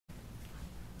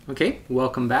Okay,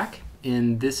 welcome back.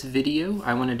 In this video,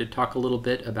 I wanted to talk a little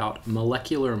bit about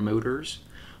molecular motors,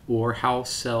 or how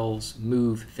cells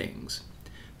move things.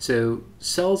 So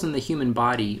cells in the human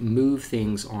body move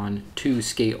things on two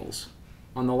scales.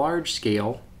 On the large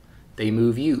scale, they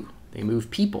move you, they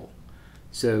move people.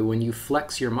 So when you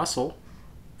flex your muscle,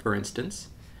 for instance,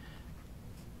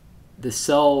 the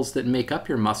cells that make up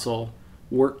your muscle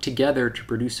work together to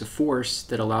produce a force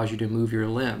that allows you to move your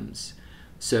limbs.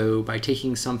 So by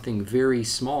taking something very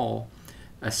small,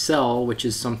 a cell, which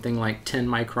is something like 10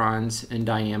 microns in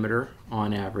diameter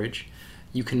on average,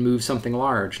 you can move something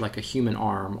large like a human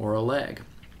arm or a leg.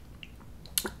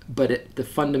 But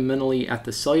fundamentally at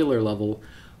the cellular level,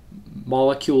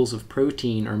 molecules of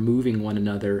protein are moving one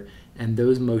another, and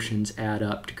those motions add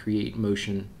up to create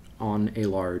motion on a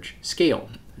large scale.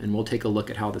 And we'll take a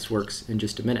look at how this works in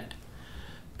just a minute.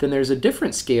 Then there's a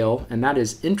different scale, and that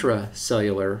is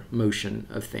intracellular motion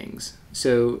of things.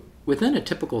 So within a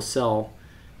typical cell,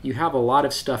 you have a lot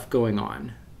of stuff going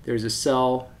on. There's a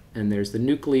cell, and there's the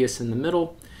nucleus in the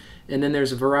middle, and then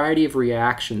there's a variety of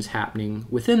reactions happening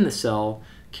within the cell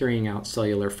carrying out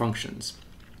cellular functions.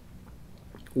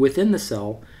 Within the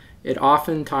cell, it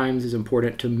oftentimes is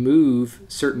important to move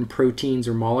certain proteins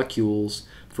or molecules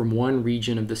from one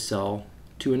region of the cell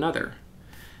to another.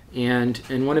 And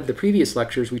in one of the previous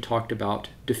lectures, we talked about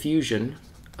diffusion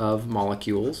of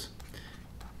molecules,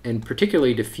 and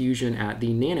particularly diffusion at the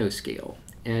nanoscale.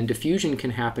 And diffusion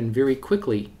can happen very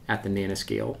quickly at the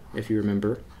nanoscale. If you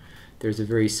remember, there's a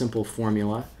very simple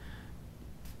formula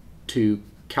to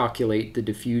calculate the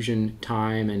diffusion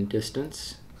time and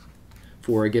distance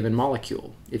for a given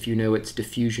molecule. If you know its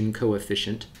diffusion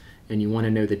coefficient and you want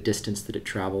to know the distance that it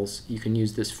travels, you can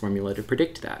use this formula to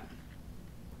predict that.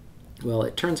 Well,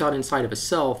 it turns out inside of a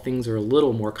cell, things are a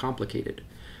little more complicated.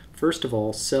 First of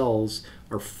all, cells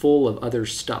are full of other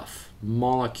stuff,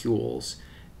 molecules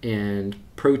and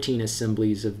protein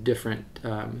assemblies of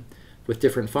with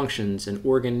different functions, and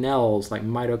organelles like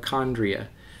mitochondria,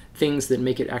 things that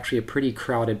make it actually a pretty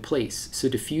crowded place. So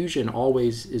diffusion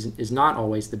is not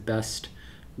always the best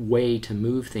way to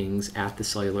move things at the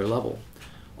cellular level.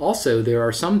 Also, there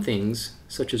are some things,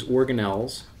 such as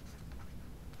organelles,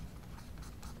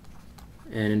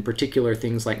 and in particular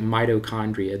things like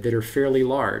mitochondria, that are fairly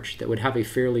large, that would have a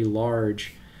fairly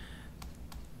large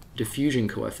diffusion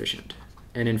coefficient.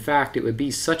 And in fact, it would be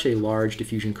such a large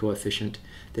diffusion coefficient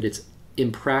that it's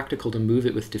impractical to move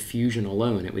it with diffusion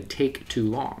alone. It would take too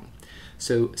long.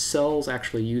 So cells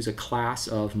actually use a class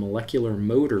of molecular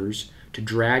motors to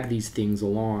drag these things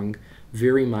along,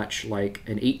 very much like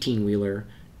an 18-wheeler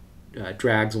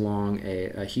drags along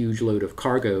a huge load of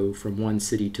cargo from one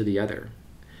city to the other.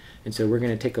 And so we're going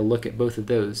to take a look at both of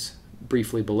those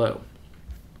briefly below.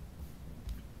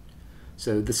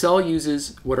 So the cell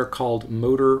uses what are called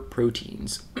motor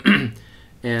proteins.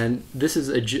 And this is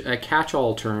a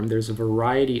catch-all term. There's a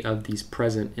variety of these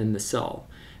present in the cell.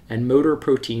 And motor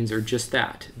proteins are just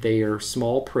that. They are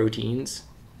small proteins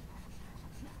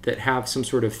that have some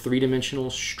sort of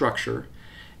three-dimensional structure.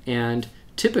 And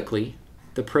typically,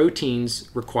 the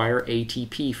proteins require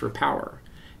ATP for power.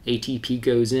 ATP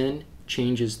goes in,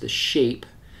 changes the shape,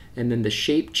 and then the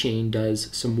shape chain does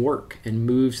some work and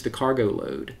moves the cargo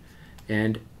load.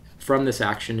 And from this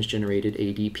action is generated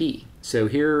ADP. So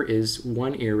here is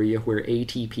one area where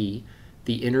ATP,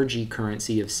 the energy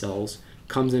currency of cells,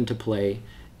 comes into play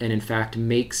and in fact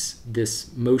makes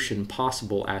this motion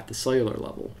possible at the cellular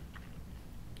level.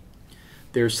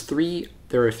 There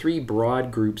are three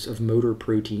broad groups of motor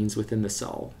proteins within the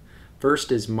cell.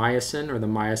 First is myosin, or the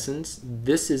myosins.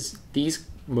 These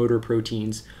motor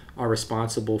proteins are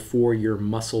responsible for your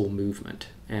muscle movement,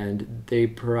 and they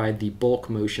provide the bulk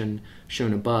motion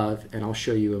shown above, and I'll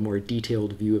show you a more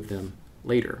detailed view of them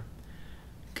later.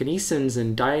 Kinesins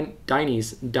and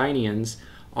dyneins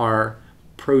are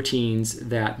proteins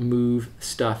that move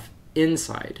stuff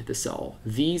inside the cell.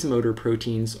 These motor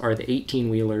proteins are the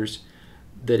 18-wheelers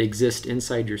that exist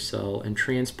inside your cell and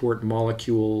transport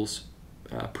molecules,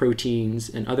 proteins,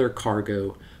 and other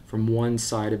cargo from one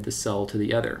side of the cell to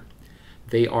the other.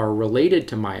 They are related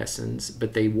to myosins,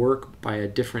 but they work by a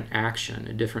different action,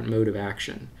 a different mode of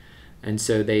action. And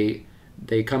so they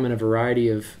come in a variety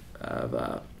of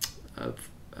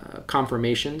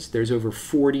conformations. There's over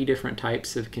 40 different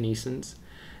types of kinesins,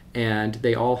 and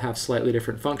they all have slightly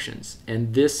different functions.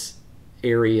 And this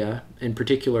area, in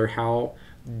particular, how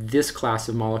this class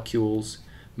of molecules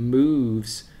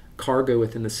moves cargo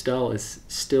within the cell, is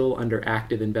still under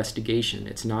active investigation.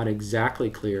 It's not exactly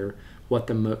clear what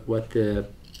the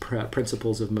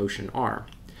principles of motion are.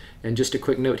 And just a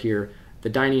quick note here, The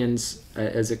dyneins,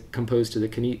 as opposed to the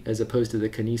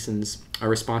kinesins, are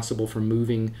responsible for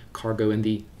moving cargo in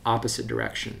the opposite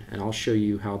direction. And I'll show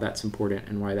you how that's important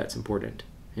and why that's important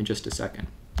in just a second.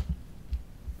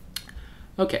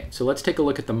 Okay, so let's take a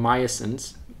look at the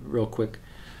myosins real quick.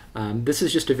 This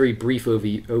is just a very brief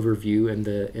overview.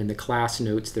 In the class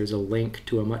notes, there's a link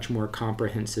to a much more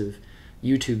comprehensive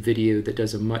YouTube video that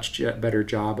does a much better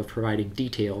job of providing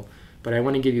detail. But I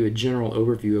want to give you a general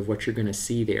overview of what you're going to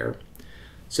see there.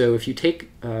 So if you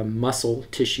take muscle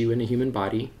tissue in a human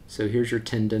body, so here's your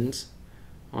tendons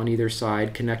on either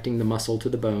side connecting the muscle to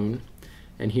the bone,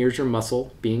 and here's your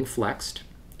muscle being flexed.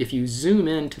 If you zoom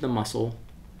into the muscle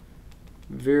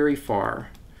very far,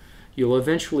 you'll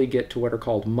eventually get to what are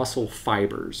called muscle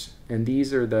fibers, and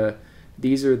these are the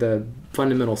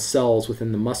fundamental cells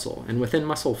within the muscle. And within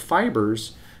muscle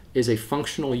fibers is a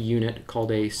functional unit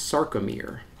called a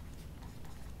sarcomere.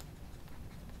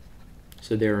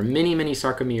 So there are many, many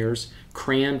sarcomeres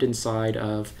crammed inside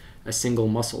of a single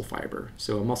muscle fiber.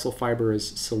 So a muscle fiber is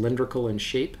cylindrical in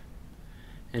shape,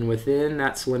 and within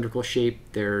that cylindrical shape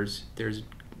there's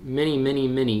many, many,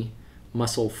 many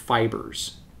muscle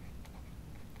fibers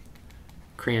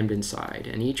crammed inside,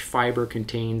 and each fiber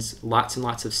contains lots and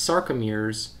lots of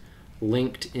sarcomeres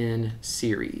linked in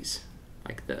series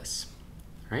like this,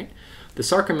 right? The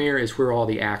sarcomere is where all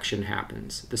the action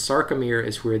happens. The sarcomere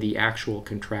is where the actual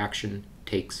contraction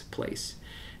takes place.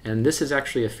 And this is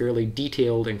actually a fairly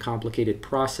detailed and complicated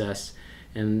process,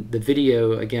 and the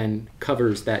video again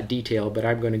covers that detail, but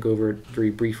I'm going to go over it very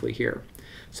briefly here.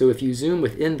 So if you zoom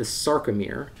within the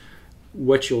sarcomere,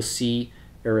 what you'll see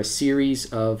are a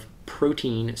series of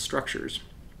protein structures.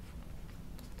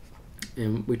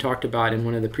 And we talked about in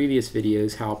one of the previous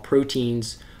videos how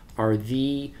proteins are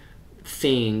the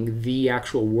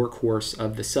actual workhorse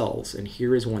of the cells, and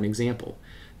here is one example.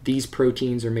 These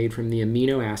proteins are made from the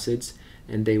amino acids,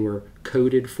 and they were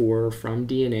coded for from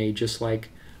DNA just like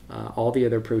all the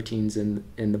other proteins in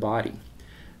the body.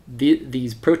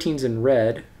 These proteins in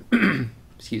red,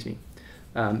 excuse me,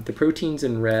 the proteins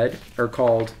in red are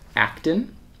called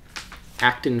actin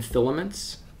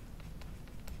filaments.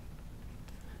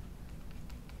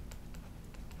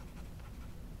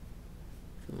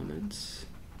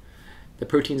 The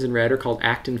proteins in red are called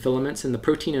actin filaments, and the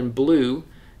protein in blue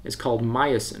is called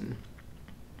myosin.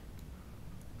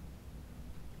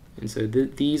 And so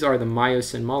these are the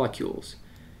myosin molecules.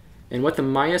 And what the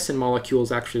myosin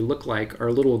molecules actually look like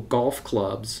are little golf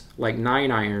clubs, like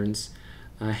 9 irons,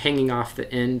 hanging off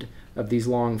the end of these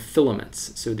long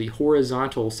filaments. So the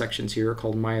horizontal sections here are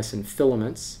called myosin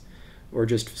filaments, or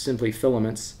just simply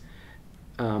filaments,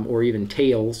 or even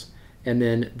tails. And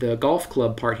then the golf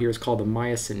club part here is called the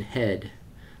myosin head.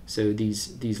 So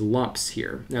these lumps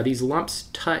here. Now these lumps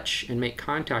touch and make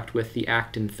contact with the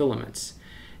actin filaments.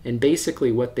 And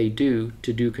basically what they do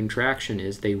to do contraction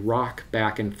is they rock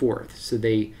back and forth. So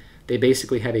they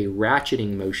basically have a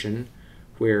ratcheting motion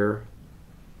where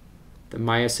the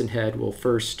myosin head will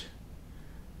first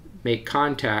make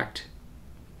contact,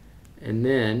 and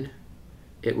then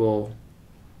it will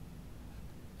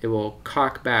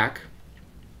cock back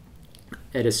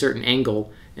at a certain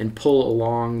angle and pull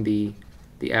along the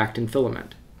actin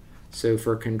filament. So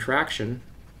for contraction,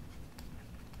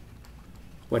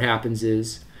 what happens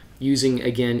is, using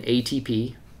again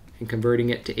ATP and converting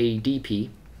it to ADP,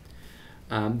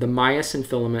 the myosin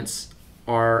filaments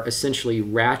are essentially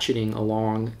ratcheting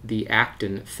along the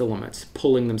actin filaments,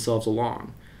 pulling themselves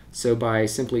along. So by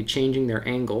simply changing their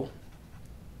angle,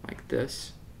 like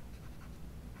this,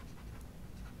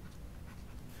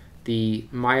 the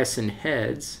myosin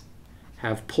heads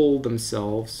have pulled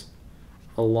themselves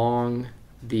along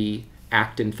the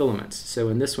actin filaments. So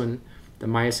in this one, the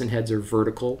myosin heads are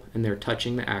vertical and they're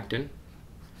touching the actin.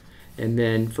 And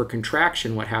then for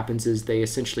contraction, what happens is they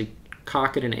essentially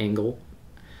cock at an angle,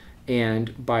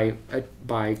 and by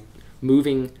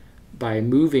moving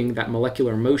that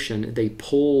molecular motion, they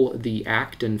pull the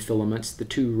actin filaments, the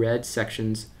two red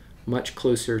sections, much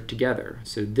closer together.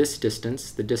 So this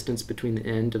distance, the distance between the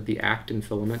end of the actin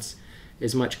filaments,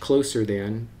 is much closer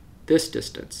than this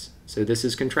distance. So this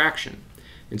is contraction.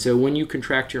 And so when you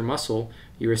contract your muscle,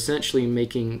 you're essentially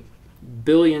making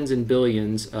billions and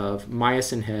billions of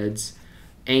myosin heads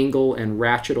angle and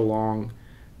ratchet along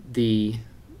the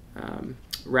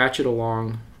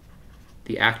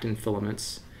actin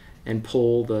filaments and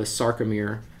pull the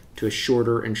sarcomere to a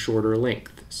shorter and shorter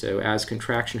length. So as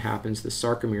contraction happens, the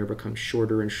sarcomere becomes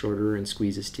shorter and shorter and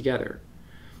squeezes together.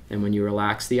 And when you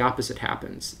relax, the opposite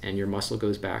happens, and your muscle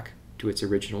goes back to its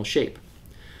original shape.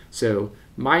 So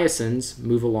myosins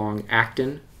move along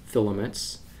actin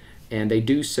filaments, And they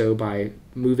do so by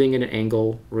moving at an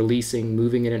angle, releasing,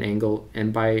 moving at an angle,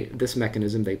 and by this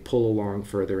mechanism they pull along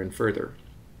further and further.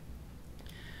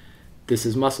 This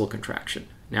is muscle contraction.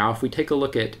 Now if we take a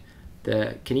look at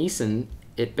the kinesin,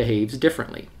 it behaves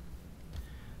differently.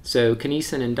 So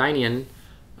kinesin and dynein,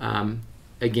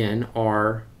 again,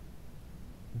 are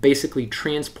basically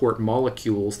transport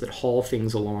molecules that haul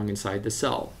things along inside the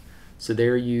cell. So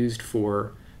they're used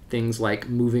for things like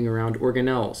moving around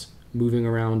organelles, moving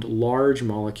around large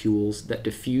molecules that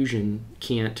diffusion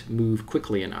can't move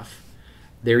quickly enough.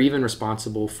 They're even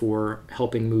responsible for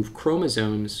helping move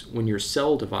chromosomes when your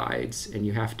cell divides and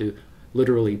you have to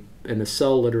literally, and the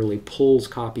cell literally pulls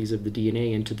copies of the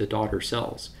DNA into the daughter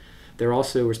cells. They're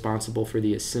also responsible for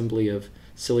the assembly of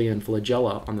cilia and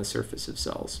flagella on the surface of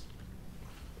cells.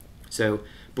 So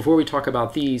before we talk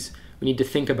about these, we need to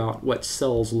think about what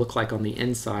cells look like on the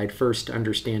inside first to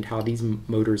understand how these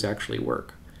motors actually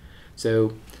work.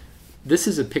 So this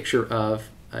is a picture of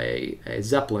a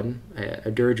Zeppelin,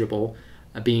 a dirigible,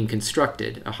 being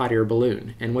constructed, a hot air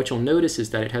balloon. And what you'll notice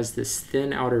is that it has this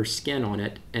thin outer skin on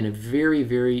it and a very,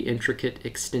 very intricate,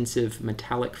 extensive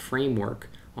metallic framework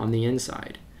on the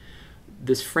inside.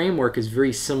 This framework is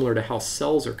very similar to how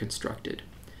cells are constructed.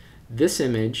 This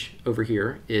image over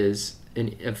here is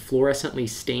a fluorescently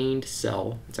stained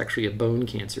cell. It's actually a bone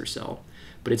cancer cell,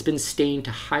 but it's been stained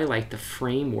to highlight the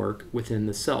framework within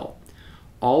the cell.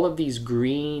 All of these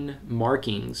green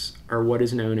markings are what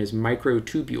is known as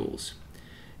microtubules.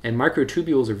 And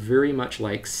microtubules are very much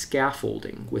like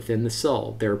scaffolding within the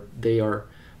cell. They are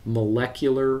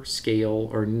molecular scale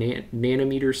or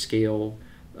nanometer scale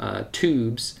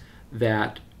tubes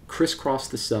that crisscross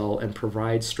the cell and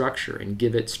provide structure and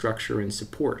give it structure and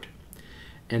support.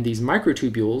 And these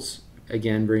microtubules,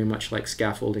 again very much like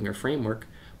scaffolding or framework,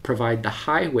 provide the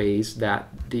highways that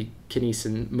the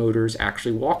kinesin motors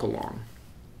actually walk along.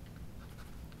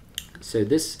 So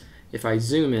this, if I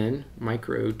zoom in,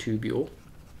 microtubule,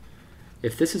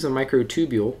 if this is a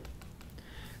microtubule,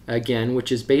 again,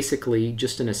 which is basically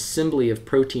just an assembly of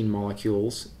protein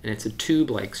molecules, and it's a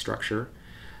tube-like structure,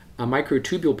 a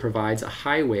microtubule provides a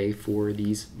highway for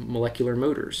these molecular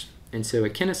motors. And so a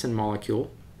kinesin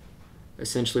molecule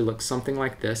essentially looks something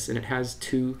like this, and it has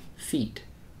 2 feet.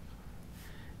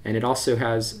 And it also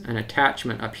has an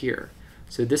attachment up here.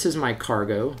 So this is my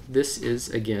cargo. This is,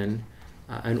 again,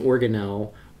 an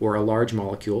organelle or a large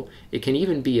molecule. It can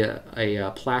even be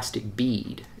a plastic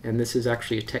bead, and this is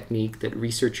actually a technique that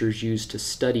researchers use to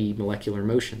study molecular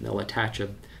motion. They'll attach a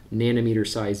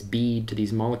nanometer-sized bead to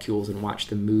these molecules and watch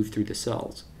them move through the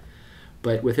cells.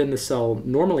 But within the cell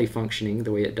normally functioning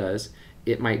the way it does,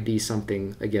 it might be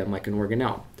something, again, like an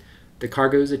organelle. The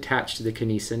cargo is attached to the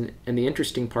kinesin, and the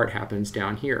interesting part happens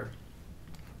down here.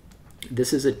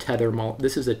 This is a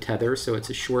tether, so it's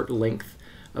a short length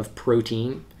of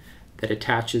protein that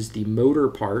attaches the motor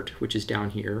part, which is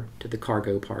down here, to the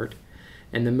cargo part.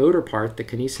 And the motor part, the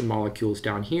kinesin molecules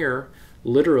down here,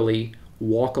 literally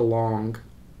walk along.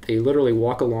 They literally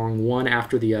walk along one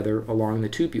after the other along the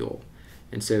tubule.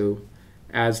 And so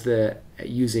as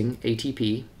using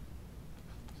ATP,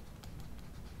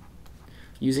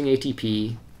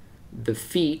 the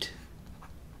feet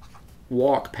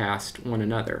walk past one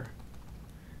another.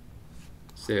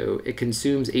 So it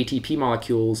consumes ATP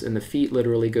molecules, and the feet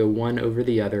literally go one over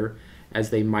the other as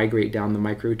they migrate down the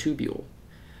microtubule.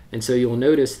 And so you'll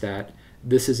notice that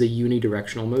this is a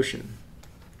unidirectional motion.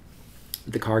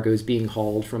 The cargo is being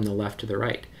hauled from the left to the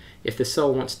right. If the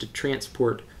cell wants to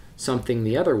transport something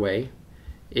the other way,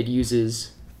 it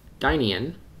uses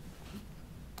dynein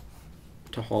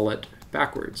to haul it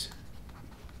backwards,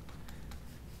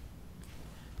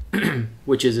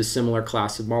 which is a similar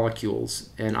class of molecules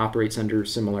and operates under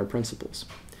similar principles.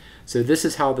 So this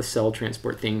is how the cell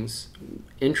transport things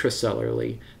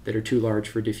intracellularly that are too large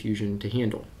for diffusion to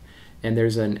handle. And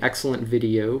there's an excellent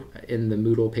video in the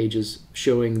Moodle pages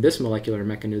showing this molecular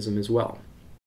mechanism as well.